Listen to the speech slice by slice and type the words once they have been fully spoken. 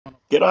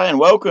G'day and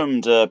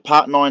welcome to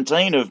part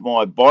 19 of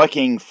my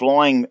biking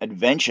flying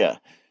adventure.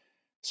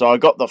 So I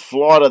got the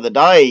flight of the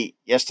day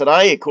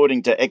yesterday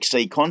according to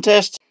XC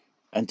Contest,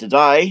 and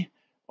today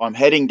I'm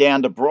heading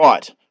down to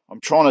Bright. I'm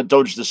trying to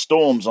dodge the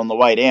storms on the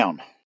way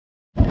down.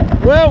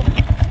 Well,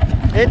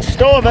 it's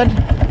storming.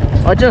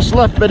 I just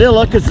left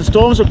Manila because the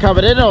storms were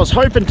coming in. I was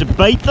hoping to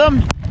beat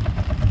them,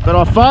 but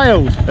I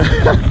failed.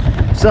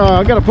 So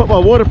I'm going to put my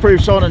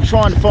waterproofs on and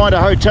try and find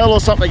a hotel or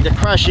something to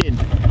crash in.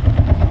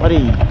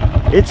 Buddy,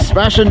 it's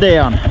smashing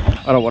down.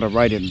 I don't want to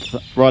ride in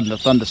the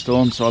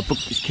thunderstorm, so I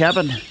booked this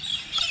cabin.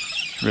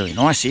 Really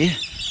nice here.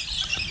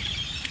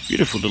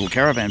 Beautiful little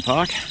caravan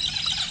park.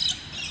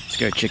 Let's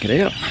go check it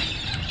out.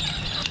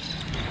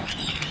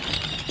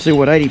 See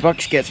what 80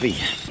 bucks gets me.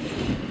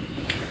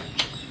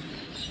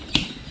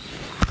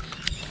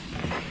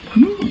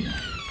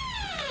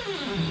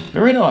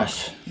 Very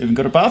nice. Even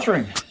got a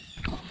bathroom.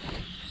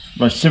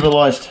 Most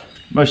civilized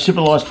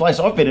place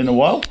I've been in a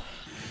while.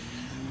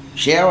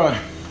 Shower.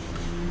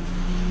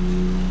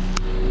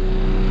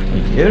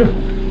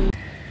 Beautiful.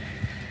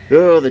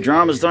 Oh, the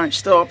dramas don't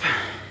stop.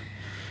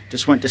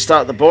 Just went to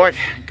start the bike,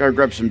 go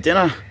grab some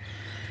dinner.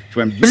 She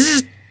went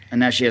bzzz, and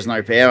now she has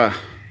no power.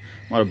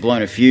 Might have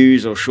blown a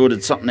fuse or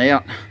shorted something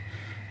out.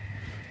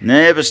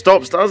 Never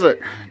stops, does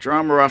it?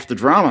 Drama after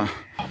drama.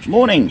 Good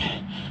morning.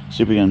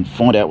 See if we can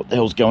find out what the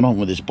hell's going on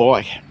with this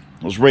bike.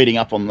 I was reading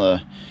up on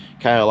the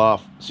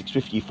KLR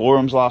 650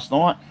 forums last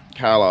night.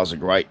 KLRs are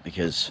great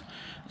because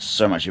there's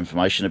so much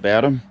information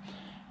about them.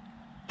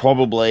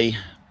 Probably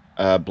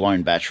a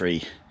blown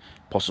battery,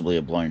 possibly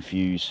a blown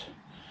fuse.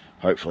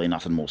 Hopefully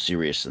nothing more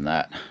serious than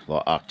that,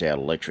 like arced out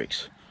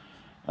electrics.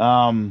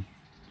 But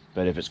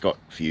if it's got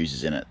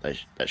fuses in it,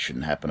 that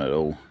shouldn't happen at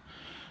all.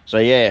 So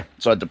yeah,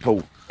 so I had to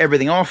pull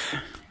everything off.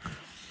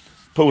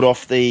 Pulled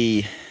off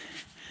the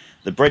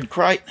bread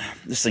crate.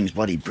 This thing's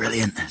bloody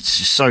brilliant. It's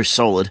just so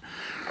solid.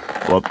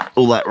 Like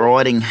all that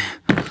riding,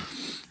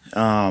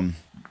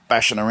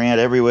 bashing around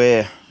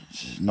everywhere.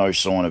 There's no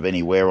sign of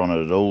any wear on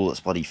it at all. It's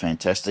bloody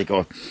fantastic.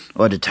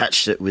 I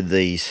detached it with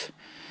these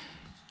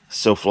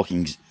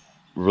self-locking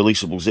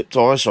releasable zip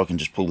ties, so I can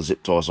just pull the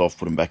zip ties off,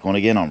 put them back on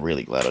again. I'm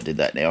really glad I did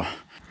that now.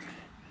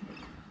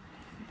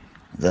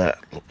 That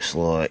looks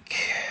like,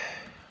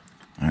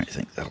 I don't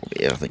think that'll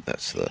be it. I think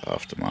that's the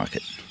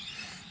aftermarket.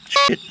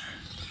 Shit.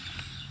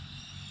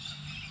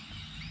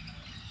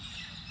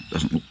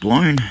 Doesn't look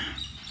blown.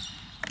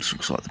 This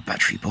looks like the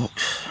battery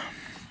box.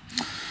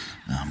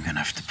 I'm going to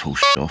have to pull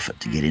shit off it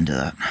to get into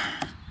that.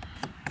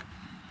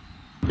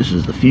 This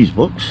is the fuse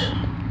box.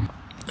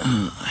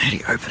 How do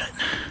you open it?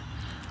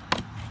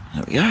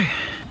 There we go.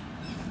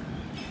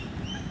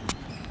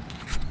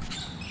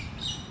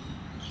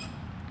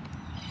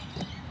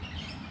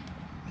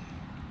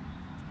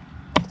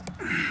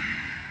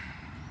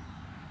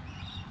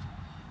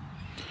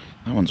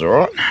 That one's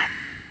alright.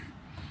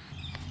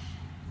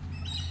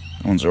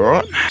 That one's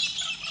alright.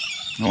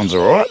 That one's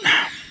alright.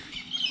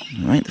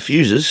 It ain't the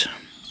fuses.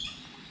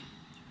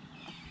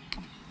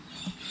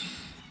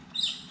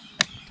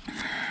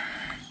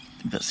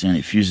 That's the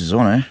only fuses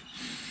on her.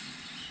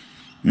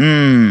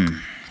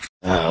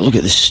 Look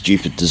at this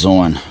stupid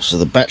design. So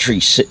the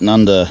battery's sitting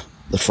under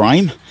the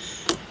frame,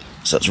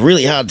 so it's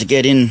really hard to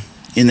get in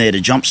there to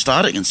jump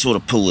start it and sort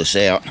of pull this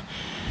out.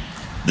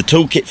 The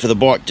toolkit for the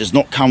bike does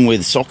not come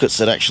with sockets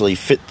that actually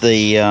fit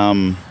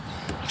the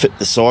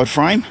side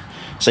frame,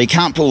 so you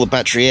can't pull the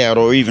battery out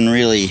or even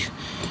really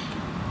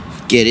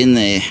get in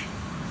there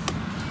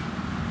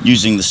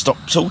using the stock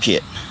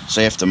toolkit, so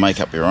you have to make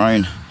up your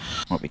own.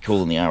 Might be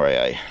cool in the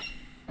RAA.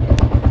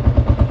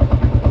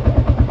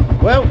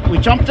 Well, we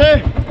jumped her.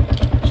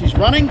 She's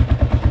running,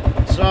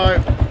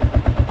 so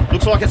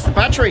looks like it's the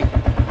battery.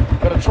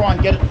 Got to try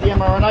and get it to the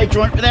mRNA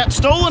joint without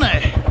stalling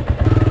her.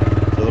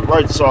 So the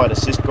roadside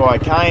assist guy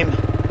came,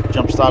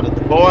 jump started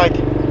the bike.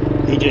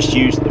 He just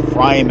used the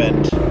frame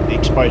and the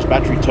exposed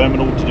battery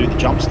terminal to do the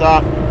jump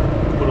start.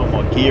 Put all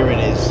my gear in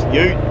his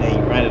ute and he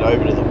ran it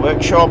over to the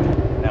workshop.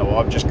 Now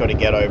I've just got to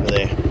get over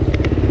there.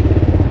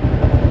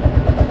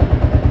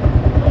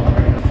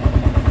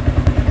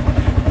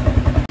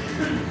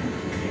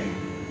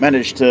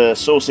 Managed to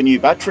source a new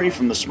battery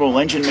from the small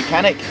engine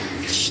mechanic.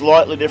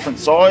 Slightly different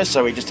size,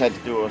 so we just had to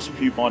do a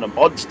few minor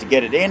mods to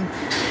get it in.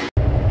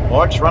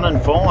 Bike's running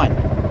fine.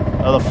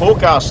 The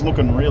forecast's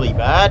looking really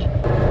bad.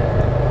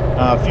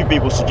 A few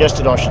people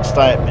suggested I should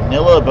stay at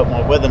Manila, but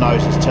my weather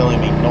nose is telling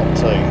me not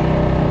to.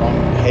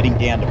 I'm heading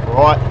down to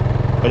Bright,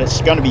 but it's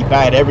going to be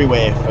bad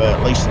everywhere for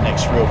at least the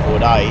next 3 or 4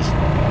 days.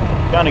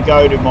 I'm going to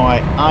go to my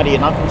auntie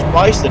and uncle's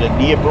place that are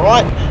near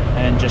Bright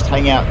and just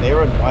hang out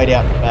there and wait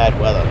out the bad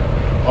weather.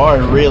 I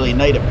really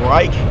need a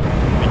break.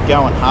 I've been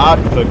going hard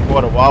for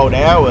quite a while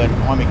now and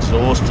I'm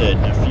exhausted,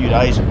 and a few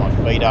days with my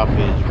feet up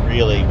is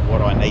really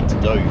what I need to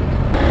do. Like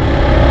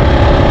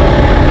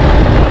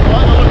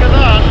the look of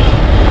that.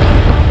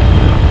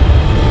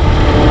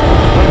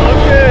 Not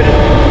good.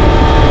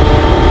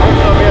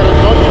 I'll be able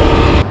to dodge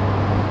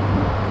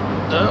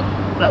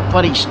it. That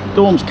bloody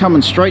storm's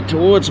coming straight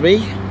towards me,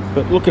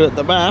 but looking at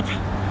the map,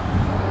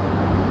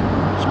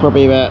 it's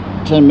probably about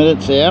 10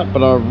 minutes out,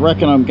 but I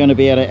reckon I'm going to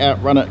be able to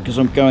outrun it because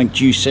I'm going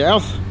due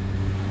south.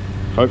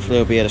 Hopefully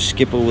I'll be able to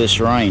skip all this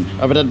rain.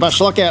 I haven't had much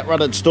luck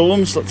outrunning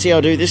storms. Let's see how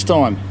I do this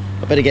time.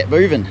 I better get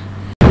moving.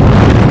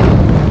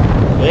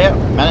 Yeah,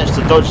 managed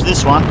to dodge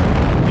this one.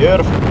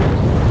 Beautiful.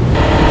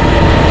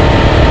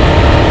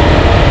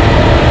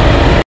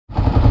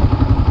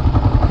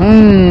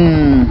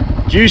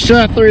 Due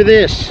south through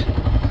this.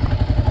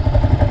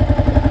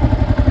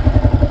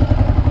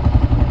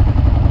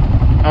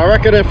 I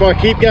reckon if I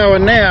keep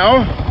going now,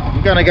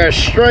 I'm going to go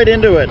straight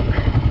into it.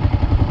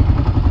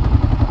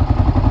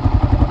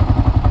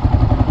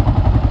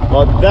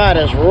 Like that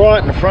is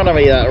right in front of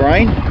me, that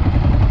rain.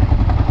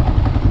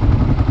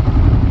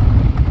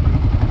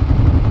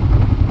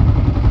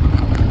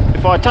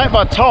 If I take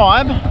my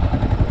time,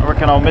 I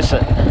reckon I'll miss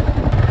it.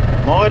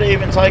 Might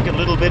even take a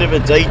little bit of a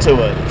detour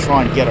to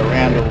try and get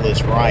around all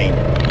this rain.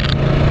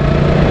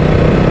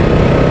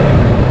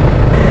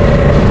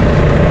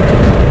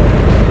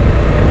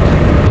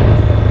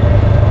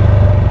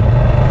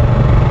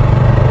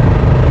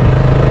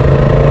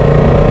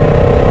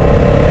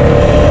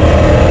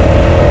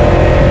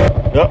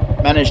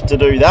 Yep, managed to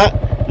do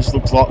that. This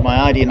looks like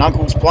my auntie and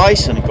uncle's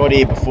place, and it got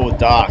here before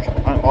dark.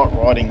 I don't like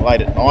riding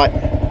late at night.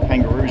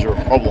 Kangaroos are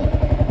a problem.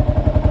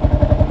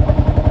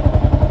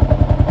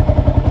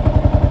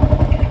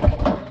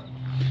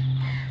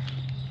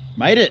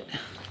 Made it.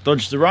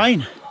 Dodged the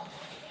rain.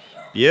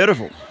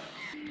 Beautiful.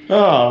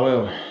 Oh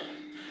well.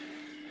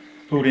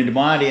 Pulled into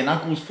my auntie and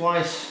uncle's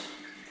place.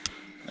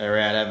 They're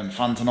out having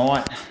fun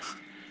tonight.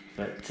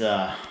 But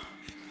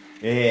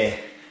yeah,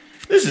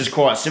 this is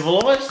quite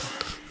civilised.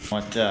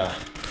 Might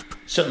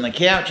sit on the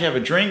couch, have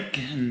a drink,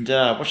 and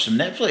watch some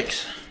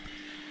Netflix.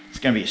 It's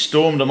going to be a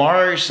storm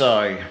tomorrow,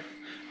 so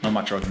not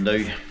much I can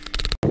do.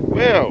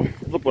 Well,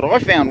 look what I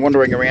found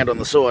wandering around on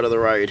the side of the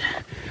road.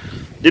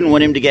 Didn't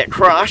want him to get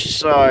crushed,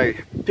 so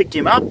picked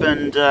him up,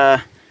 and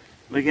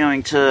we're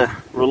going to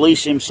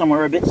release him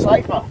somewhere a bit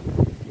safer.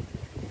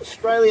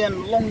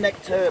 Australian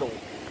long-necked turtle,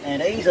 and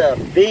he's a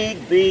big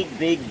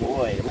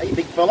boy. Hey,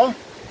 big fella.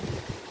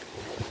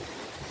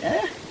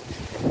 Yeah?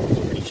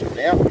 Pretty chilled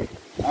out.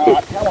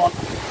 Alright, come on.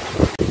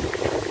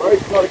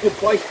 Road's not a good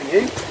place for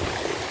you.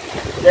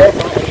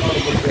 Definitely not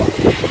a good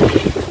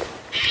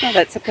place. Oh,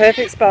 that's a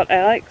perfect spot,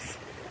 Alex.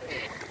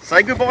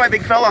 Say goodbye,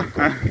 big fella.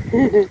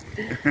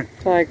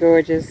 Bye,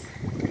 gorgeous.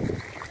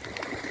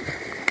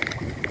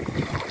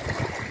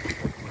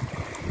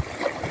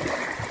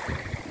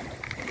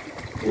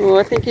 Oh,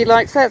 I think he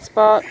likes that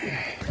spot.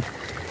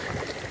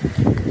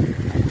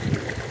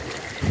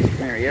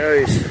 There he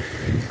goes.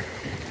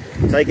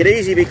 Take it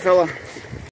easy, big fella.